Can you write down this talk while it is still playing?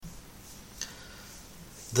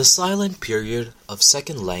The Silent Period of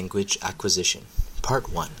Second Language Acquisition, Part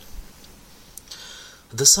 1.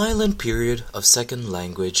 The Silent Period of Second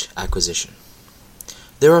Language Acquisition.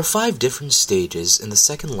 There are 5 different stages in the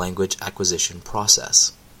second language acquisition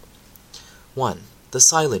process. 1. The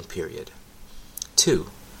Silent Period. 2.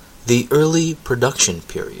 The Early Production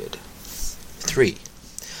Period. 3.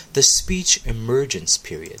 The Speech Emergence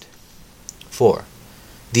Period. 4.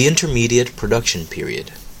 The Intermediate Production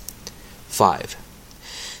Period. 5.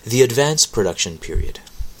 The Advanced Production Period.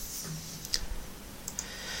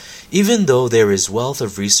 Even though there is wealth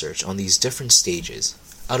of research on these different stages,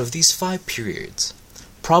 out of these 5 periods,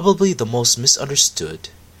 probably the most misunderstood,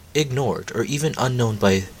 ignored, or even unknown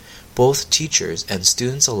by both teachers and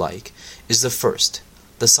students alike is the first,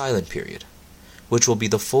 the silent period, which will be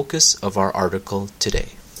the focus of our article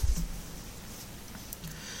today.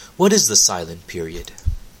 What is the silent period?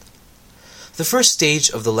 The first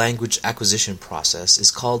stage of the language acquisition process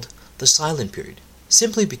is called the silent period,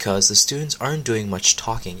 simply because the students aren't doing much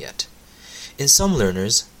talking yet. In some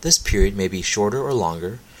learners, this period may be shorter or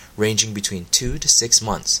longer, ranging between 2 to 6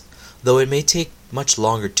 months, though it may take much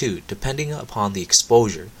longer too, depending upon the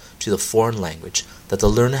exposure to the foreign language that the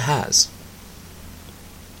learner has.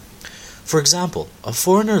 For example, a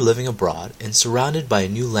foreigner living abroad and surrounded by a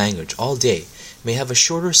new language all day may have a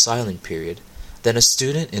shorter silent period than a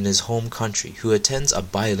student in his home country who attends a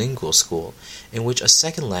bilingual school in which a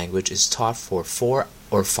second language is taught for 4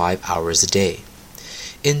 or 5 hours a day.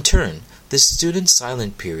 In turn, this student's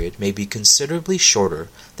silent period may be considerably shorter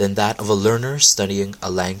than that of a learner studying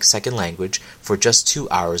a second language for just 2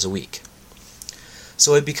 hours a week.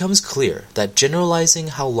 So it becomes clear that generalizing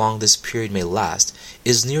how long this period may last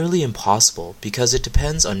is nearly impossible because it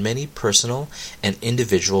depends on many personal and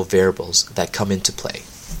individual variables that come into play.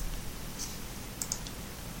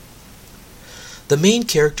 The main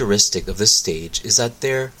characteristic of this stage is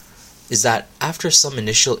that after some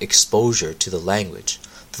initial exposure to the language,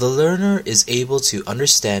 the learner is able to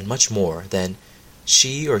understand much more than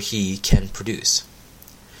she or he can produce.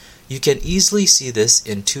 You can easily see this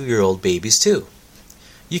in 2-year-old babies too.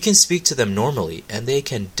 You can speak to them normally and they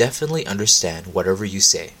can definitely understand whatever you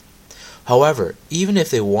say. However, even if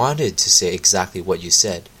they wanted to say exactly what you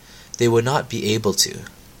said, they would not be able to.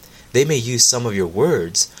 They may use some of your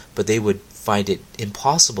words, but they would find it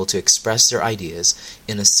impossible to express their ideas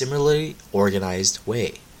in a similarly organized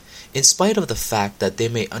way, in spite of the fact that they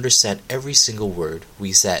may understand every single word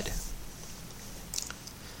we said.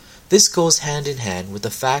 This goes hand in hand with the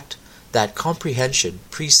fact that comprehension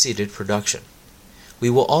preceded production. We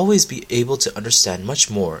will always be able to understand much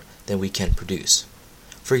more than we can produce.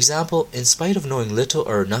 For example, in spite of knowing little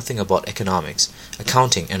or nothing about economics,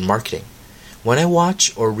 accounting, and marketing, when I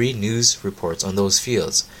watch or read news reports on those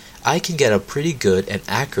fields, I can get a pretty good and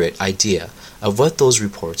accurate idea of what those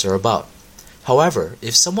reports are about. However,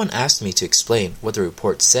 if someone asked me to explain what the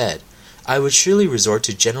report said, I would surely resort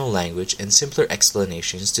to general language and simpler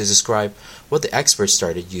explanations to describe what the experts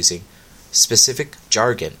started using specific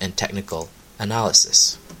jargon and technical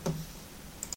analysis.